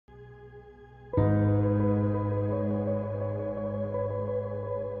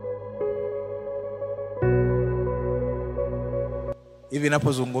hivi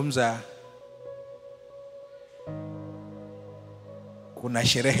ninapozungumza kuna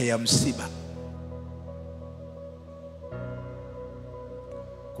sherehe ya msiba.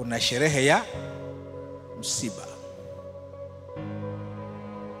 Kuna sherehe ya msiba.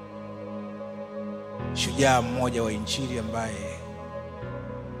 Shujaa mmoja wa Injili ambaye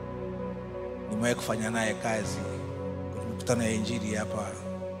nimewahi kufanya naye kazi kwenye mikutano ya Injili hapa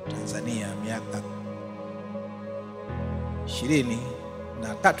Tanzania miaka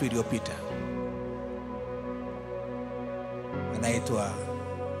 23 iliyopita, anaitwa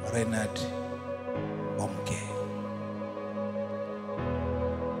Bonnke.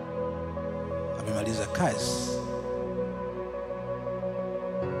 Amemaliza kazi,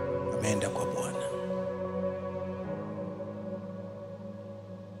 ameenda kwa Bwana.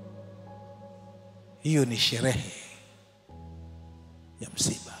 Hiyo ni sherehe ya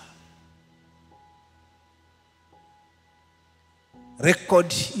msiba.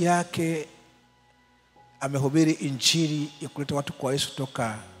 Record yake, amehubiri Injili ya kuleta watu kwa Yesu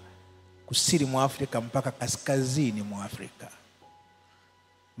toka kusini mwa Afrika mpaka kaskazini mwa Afrika,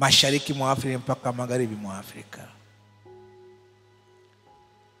 mashariki mwa Afrika mpaka magharibi mwa Afrika.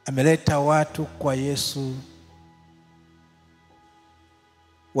 Ameleta watu kwa Yesu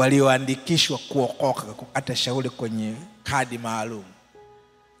walioandikishwa kuokoka, kukata shauri kwenye kadi maalum,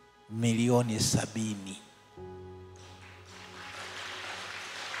 milioni 70.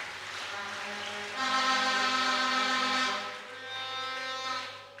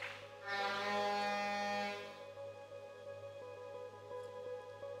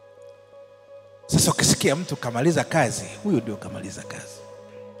 Sasa ukisikia mtu kamaliza kazi, huyo ndio kamaliza kazi.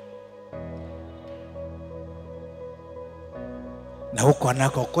 Na huko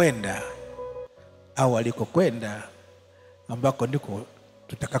anakokwenda au alikokwenda, ambako ndiko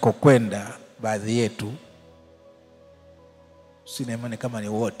tutakakokwenda baadhi yetu, sina imani kama ni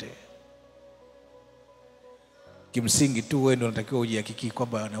wote. Kimsingi tu wewe ndio unatakiwa ujihakiki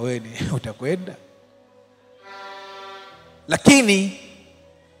kwamba na wewe utakwenda. Lakini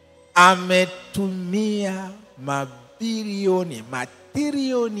ametumia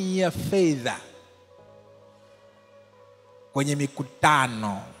matrilioni ya fedha kwenye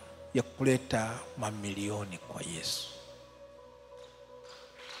mikutano ya kuleta mamilioni kwa Yesu.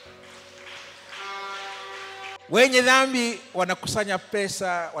 Wenye dhambi wanakusanya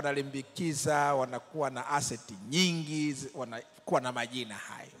pesa, wanalimbikiza, wanakuwa na asset nyingi, wanakuwa na majina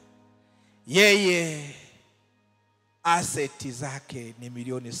hayo. Yeye aseti zake ni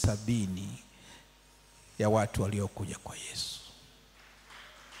milioni 70 ya watu waliokuja kwa Yesu.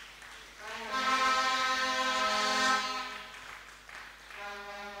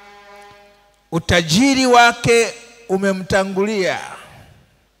 Utajiri wake umemtangulia.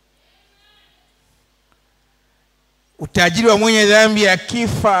 Utajiri wa mwenye dhambi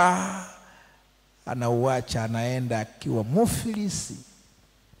akifa anauacha, anaenda akiwa mufilisi.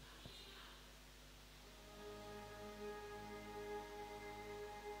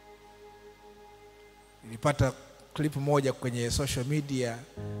 Nilipata clip moja kwenye social media,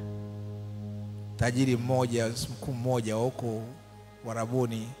 tajiri mmoja, mkuu mmoja huko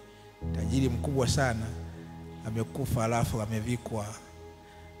Warabuni, tajiri mkubwa sana, amekufa alafu amevikwa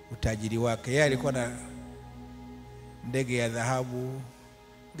utajiri wake. Yeye alikuwa na ndege ya dhahabu,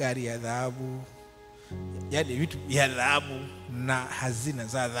 gari ya dhahabu, yaani vitu vya dhahabu na hazina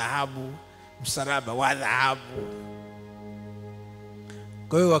za dhahabu, msalaba wa dhahabu.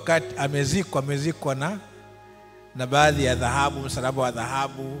 Kwa hiyo wakati amezikwa na baadhi ya dhahabu, msalaba wa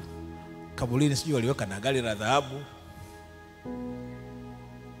dhahabu, kaburini sijui waliweka na gari la dhahabu.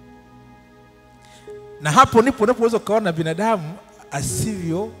 Na hapo ndipo unapoweza kuona binadamu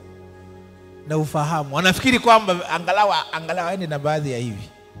asivyo na ufahamu. Anafikiri kwamba angalau aende na baadhi ya hivi.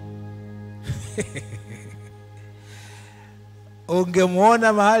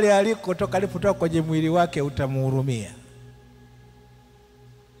 Ungemuona mahali alipotoka kwenye mwili wake, utamhurumia.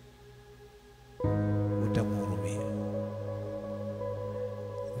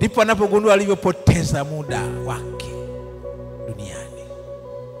 Ndipo anapogundua alivyopoteza muda wake duniani,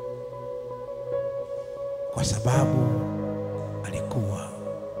 kwa sababu alikuwa